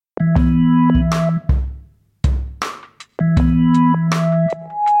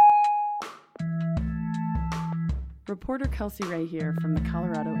Reporter Kelsey Ray here from the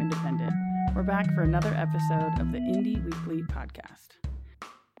Colorado Independent. We're back for another episode of the Indy Weekly podcast.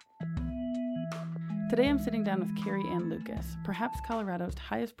 Today I'm sitting down with Carrie Ann Lucas, perhaps Colorado's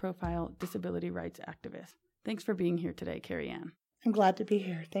highest profile disability rights activist. Thanks for being here today, Carrie Ann. I'm glad to be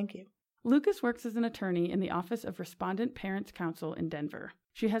here. Thank you. Lucas works as an attorney in the Office of Respondent Parents Counsel in Denver.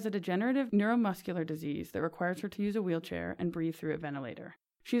 She has a degenerative neuromuscular disease that requires her to use a wheelchair and breathe through a ventilator.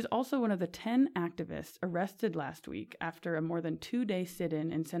 She is also one of the 10 activists arrested last week after a more than 2-day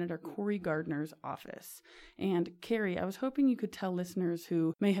sit-in in Senator Cory Gardner's office. And Carrie, I was hoping you could tell listeners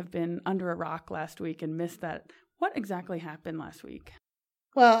who may have been under a rock last week and missed that, what exactly happened last week?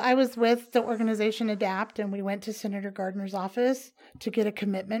 Well, I was with the organization ADAPT, and we went to Senator Gardner's office to get a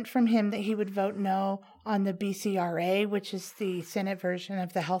commitment from him that he would vote no on the BCRA, which is the Senate version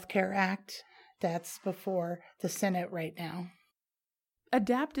of the Health Care Act that's before the Senate right now.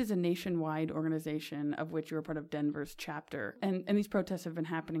 ADAPT is a nationwide organization of which you're part of Denver's chapter, and these protests have been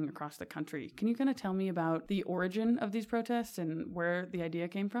happening across the country. Can you kind of tell me about the origin of these protests and where the idea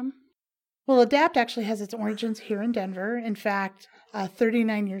came from? Well, ADAPT actually has its origins here in Denver. In fact,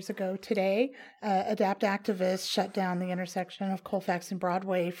 39 years ago today, ADAPT activists shut down the intersection of Colfax and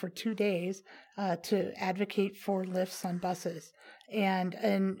Broadway for 2 days to advocate for lifts on buses. And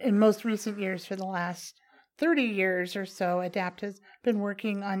in most recent years, for the last 30 years or so, ADAPT has been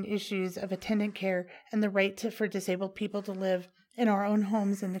working on issues of attendant care and the right for disabled people to live in our own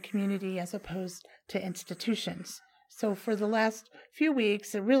homes in the community as opposed to institutions. So for the last few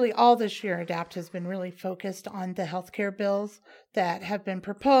weeks, really all this year, ADAPT has been really focused on the healthcare bills that have been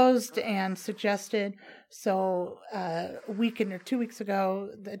proposed and suggested. So a week or 2 weeks ago,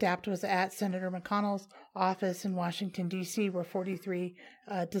 ADAPT was at Senator McConnell's office in Washington, D.C., where 43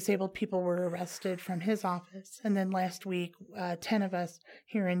 disabled people were arrested from his office. And then last week, 10 of us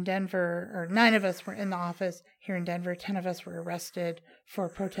here in Denver, or 9 of us were in the office here in Denver, 10 of us were arrested for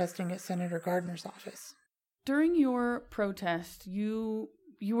protesting at Senator Gardner's office. During your protest, you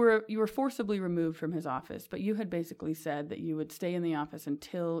were forcibly removed from his office, but you had basically said that you would stay in the office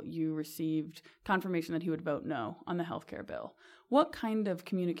until you received confirmation that he would vote no on the healthcare bill. What kind of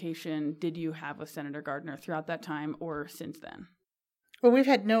communication did you have with Senator Gardner throughout that time or since then? Well, we've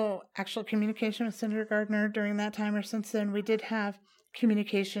had no actual communication with Senator Gardner during that time or since then. We did have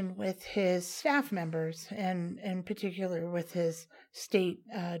communication with his staff members, and in particular with his state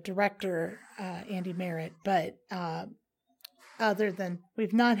director, Andy Merritt. But other than,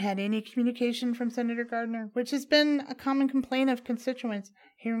 we've not had any communication from Senator Gardner, which has been a common complaint of constituents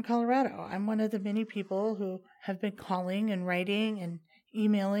here in Colorado. I'm one of the many people who have been calling and writing and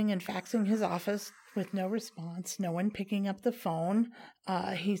emailing and faxing his office with no response, no one picking up the phone.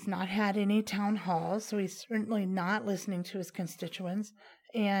 He's not had any town halls, so he's certainly not listening to his constituents.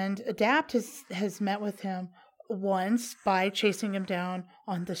 And ADAPT has met with him once by chasing him down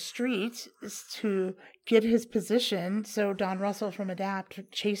on the street to get his position. So Don Russell from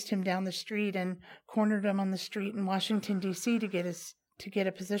ADAPT chased him down the street and cornered him on the street in Washington, D.C. to get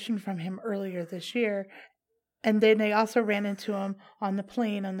a position from him earlier this year. And then they also ran into him on the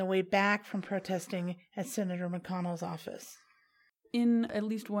plane on the way back from protesting at Senator McConnell's office. In at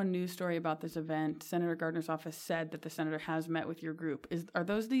least one news story about this event, Senator Gardner's office said that the senator has met with your group. Are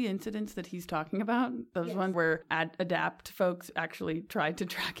those the incidents that he's talking about? Those Yes. ones where ADAPT folks actually tried to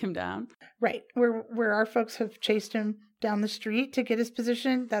track him down? Right. Where our folks have chased him down the street to get his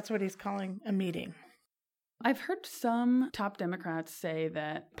position, that's what he's calling a meeting. I've heard some top Democrats say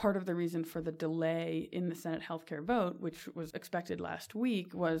that part of the reason for the delay in the Senate healthcare vote, which was expected last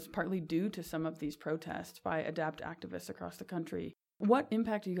week, was partly due to some of these protests by ADAPT activists across the country. What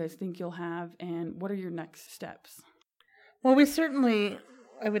impact do you guys think you'll have, and what are your next steps? Well,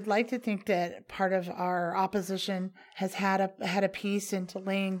 I would like to think that part of our opposition has had a piece in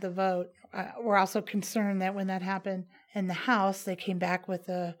delaying the vote. We're also concerned that when that happened in the House, they came back with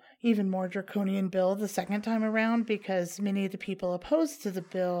a even more draconian bill the second time around, because many of the people opposed to the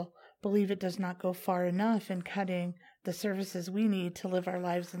bill believe it does not go far enough in cutting the services we need to live our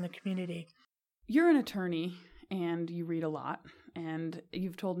lives in the community. You're an attorney and you read a lot, and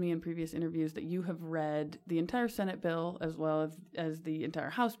you've told me in previous interviews that you have read the entire Senate bill as well as the entire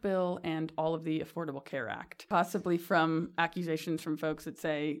House bill and all of the Affordable Care Act, possibly from accusations from folks that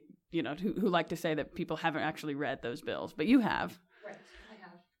say, who like to say that people haven't actually read those bills, but you have. Right, I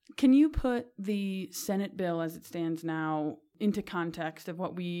have. Can you put the Senate bill as it stands now into context of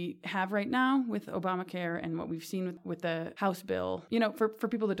what we have right now with Obamacare and what we've seen with the House bill, for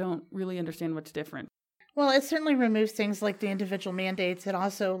people that don't really understand what's different? Well, it certainly removes things like the individual mandates. It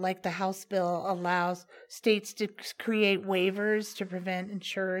also, like the House bill, allows states to create waivers to prevent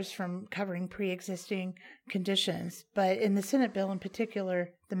insurers from covering pre-existing conditions. But in the Senate bill in particular,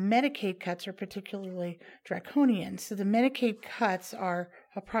 the Medicaid cuts are particularly draconian. So the Medicaid cuts are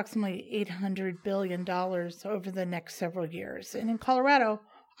approximately $800 billion over the next several years. And in Colorado,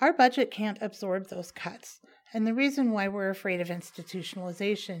 our budget can't absorb those cuts. And the reason why we're afraid of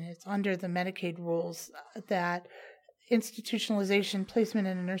institutionalization is under the Medicaid rules that institutionalization, placement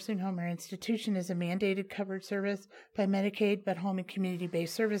in a nursing home or institution is a mandated covered service by Medicaid, but home and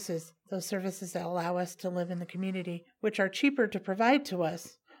community-based services, those services that allow us to live in the community, which are cheaper to provide to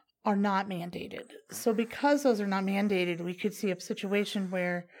us, are not mandated. So because those are not mandated, we could see a situation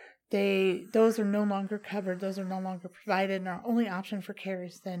where those are no longer covered, those are no longer provided, and our only option for care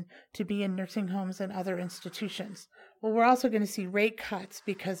is then to be in nursing homes and other institutions. Well, we're also going to see rate cuts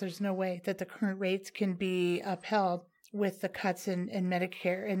because there's no way that the current rates can be upheld with the cuts in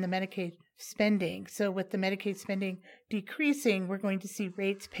Medicare and the Medicaid spending. So with the Medicaid spending decreasing, we're going to see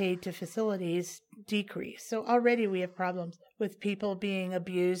rates paid to facilities decrease. So already we have problems with people being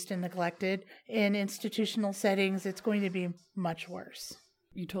abused and neglected in institutional settings. It's going to be much worse.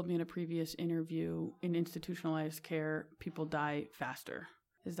 You told me in a previous interview, in institutionalized care, people die faster.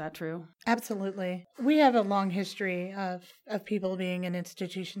 Is that true? Absolutely. We have a long history of people being in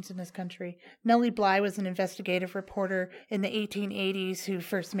institutions in this country. Nellie Bly was an investigative reporter in the 1880s who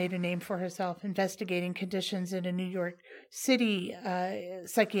first made a name for herself investigating conditions in a New York City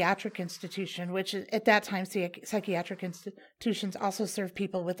psychiatric institution, which at that time psychiatric institutions also served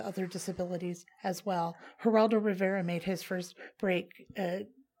people with other disabilities as well. Geraldo Rivera made his first break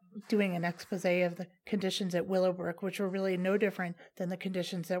doing an expose of the conditions at Willowbrook, which were really no different than the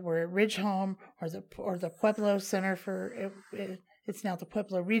conditions that were at Ridge Home or the Pueblo Center it's now the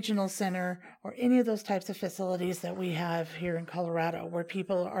Pueblo Regional Center, or any of those types of facilities that we have here in Colorado where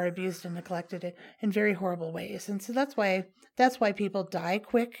people are abused and neglected in very horrible ways. And so that's why people die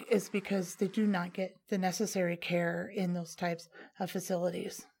quick, is because they do not get the necessary care in those types of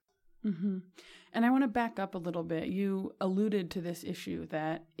facilities. Mm-hmm. And I want to back up a little bit. You alluded to this issue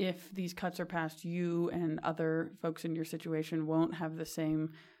that if these cuts are passed, you and other folks in your situation won't have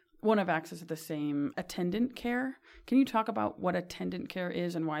access to the same attendant care. Can you talk about what attendant care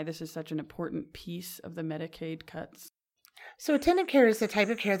is and why this is such an important piece of the Medicaid cuts? So attendant care is the type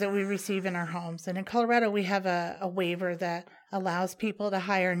of care that we receive in our homes. And in Colorado, we have a waiver that allows people to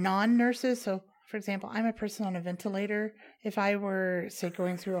hire non-nurses. So for example, I'm a person on a ventilator. If I were, say,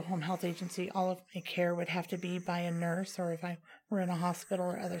 going through a home health agency, all of my care would have to be by a nurse, or if I were in a hospital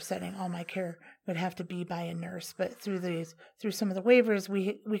or other setting, all my care would have to be by a nurse. But through some of the waivers,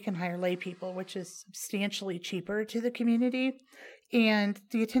 we can hire lay people, which is substantially cheaper to the community. And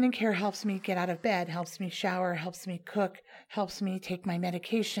the attendant care helps me get out of bed, helps me shower, helps me cook, helps me take my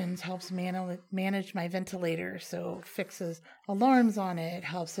medications, helps manage my ventilator, so fixes alarms on it,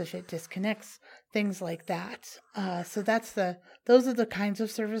 helps if it disconnects, things like that. So those are the kinds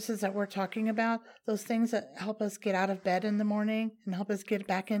of services that we're talking about, those things that help us get out of bed in the morning and help us get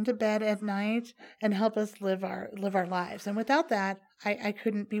back into bed at night and help us live our lives. And without that, I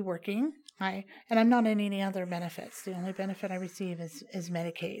couldn't be working. And I'm not on any other benefits. The only benefit I receive is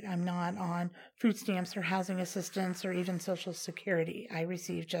Medicaid. I'm not on food stamps or housing assistance or even Social Security. I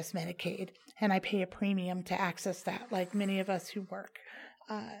receive just Medicaid, and I pay a premium to access that, like many of us who work.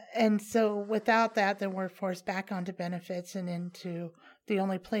 And so without that, then we're forced back onto benefits and into the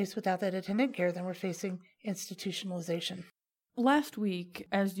only place without that attendant care, then we're facing institutionalization. Last week,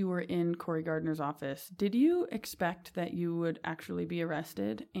 as you were in Cory Gardner's office, did you expect that you would actually be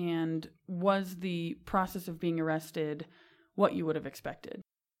arrested? And was the process of being arrested what you would have expected?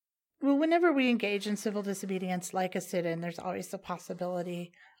 Well, whenever we engage in civil disobedience like a sit-in, there's always the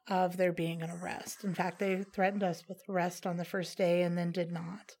possibility of there being an arrest. In fact, they threatened us with arrest on the first day and then did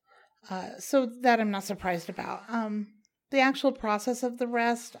not. So that I'm not surprised about. The actual process of the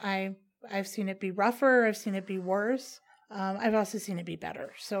arrest, I've seen it be rougher. I've seen it be worse. I've also seen it be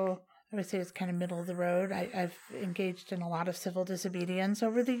better. So I would say it's kind of middle of the road. I've engaged in a lot of civil disobedience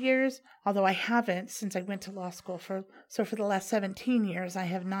over the years, although I haven't since I went to law school. For the last 17 years, I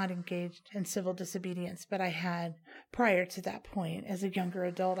have not engaged in civil disobedience, but I had prior to that point. As a younger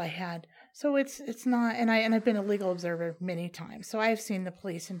adult, I had. So it's not, and I've been a legal observer many times. So I've seen the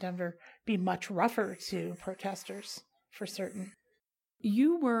police in Denver be much rougher to protesters, for certain.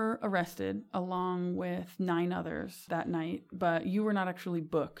 You were arrested along with 9 others that night, but you were not actually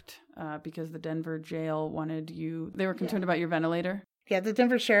booked because the Denver jail wanted you. They were concerned about your ventilator. Yeah, the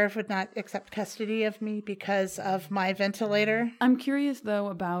Denver sheriff would not accept custody of me because of my ventilator. I'm curious, though,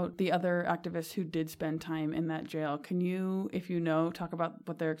 about the other activists who did spend time in that jail. Can you, if you know, talk about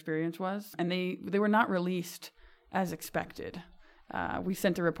what their experience was? And they were not released as expected. We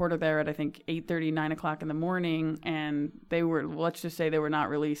sent a reporter there at, I think, 8:30, 9 o'clock in the morning, and they were, let's just say they were not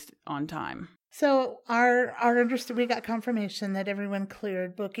released on time. So we got confirmation that everyone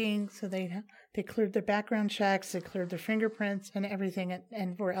cleared booking, so they cleared their background checks, they cleared their fingerprints and everything,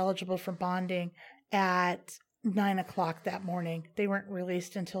 and were eligible for bonding at 9 o'clock that morning. They weren't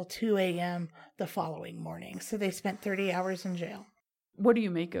released until 2 a.m. the following morning, so they spent 30 hours in jail. What do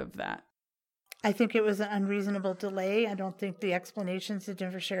you make of that? I think it was an unreasonable delay. I don't think the explanations the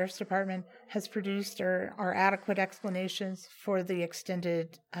Denver Sheriff's Department has produced are adequate explanations for the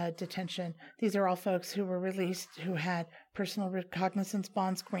extended detention. These are all folks who were released who had personal recognizance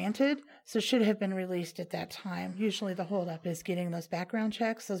bonds granted, so should have been released at that time. Usually the holdup is getting those background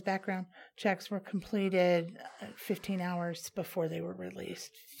checks. Those background checks were completed 15 hours before they were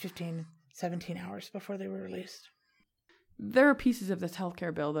released, 17 hours before they were released. There are pieces of this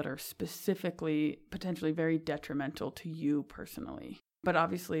healthcare bill that are specifically potentially very detrimental to you personally. But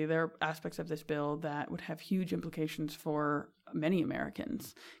obviously there are aspects of this bill that would have huge implications for many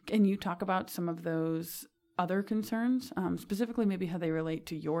Americans. Can you talk about some of those other concerns, specifically maybe how they relate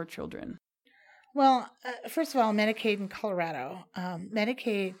to your children? Well, first of all, Medicaid in Colorado.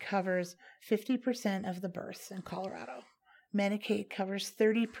 Medicaid covers 50% of the births in Colorado. Medicaid covers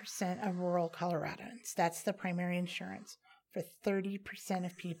 30% of rural Coloradans. That's the primary insurance for 30%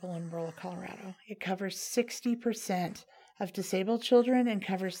 of people in rural Colorado. It covers 60% of disabled children and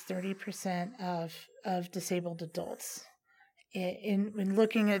covers 30% of disabled adults. In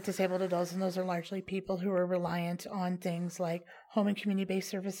looking at disabled adults, and those are largely people who are reliant on things like home and community-based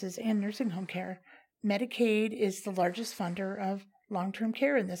services and nursing home care, Medicaid is the largest funder of long-term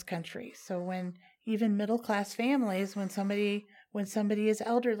care in this country. So when even middle-class families, when somebody is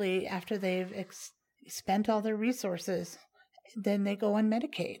elderly after they've spent all their resources, then they go on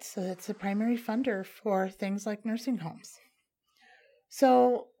Medicaid. So it's the primary funder for things like nursing homes.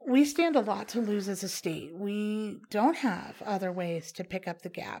 So we stand a lot to lose as a state. We don't have other ways to pick up the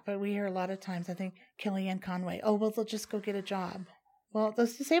gap. But we hear a lot of times, I think, Kellyanne Conway, they'll just go get a job. Well,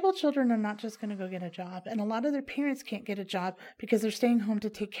 those disabled children are not just going to go get a job. And a lot of their parents can't get a job because they're staying home to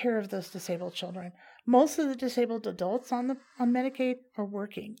take care of those disabled children. Most of the disabled adults on Medicaid are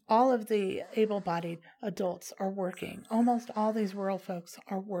working. All of the able-bodied adults are working. Almost all these rural folks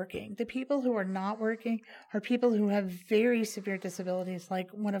are working. The people who are not working are people who have very severe disabilities,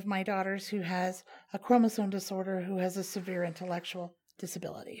 like one of my daughters who has a chromosome disorder, who has a severe intellectual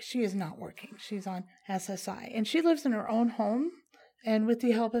disability. She is not working. She's on SSI. And she lives in her own home. And with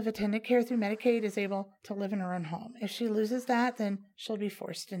the help of attendant care through Medicaid, is able to live in her own home. If she loses that, then she'll be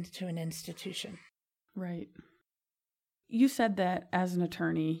forced into an institution. Right. You said that as an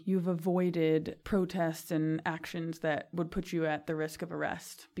attorney, you've avoided protests and actions that would put you at the risk of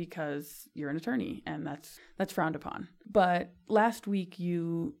arrest because you're an attorney, and that's frowned upon. But last week,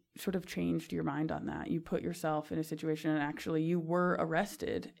 you sort of changed your mind on that. You put yourself in a situation, and actually you were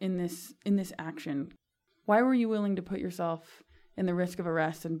arrested in this action. Why were you willing to put yourself in the risk of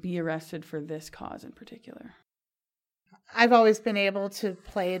arrest and be arrested for this cause in particular? I've always been able to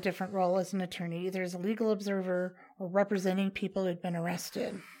play a different role as an attorney, either as a legal observer or representing people who've been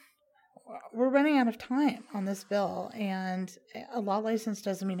arrested. We're running out of time on this bill, and a law license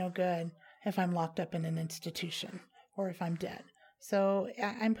doesn't mean no good if I'm locked up in an institution or if I'm dead. So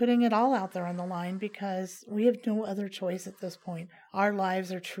I'm putting it all out there on the line because we have no other choice at this point. Our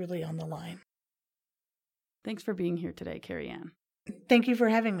lives are truly on the line. Thanks for being here today, Carrie Ann. Thank you for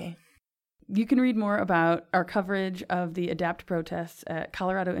having me. You can read more about our coverage of the ADAPT protests at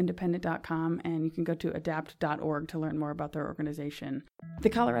coloradoindependent.com, and you can go to adapt.org to learn more about their organization. The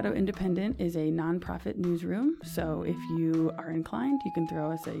Colorado Independent is a nonprofit newsroom, so if you are inclined, you can throw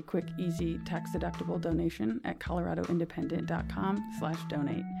us a quick, easy, tax-deductible donation at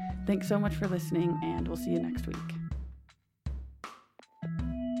coloradoindependent.com/donate. Thanks so much for listening, and we'll see you next week.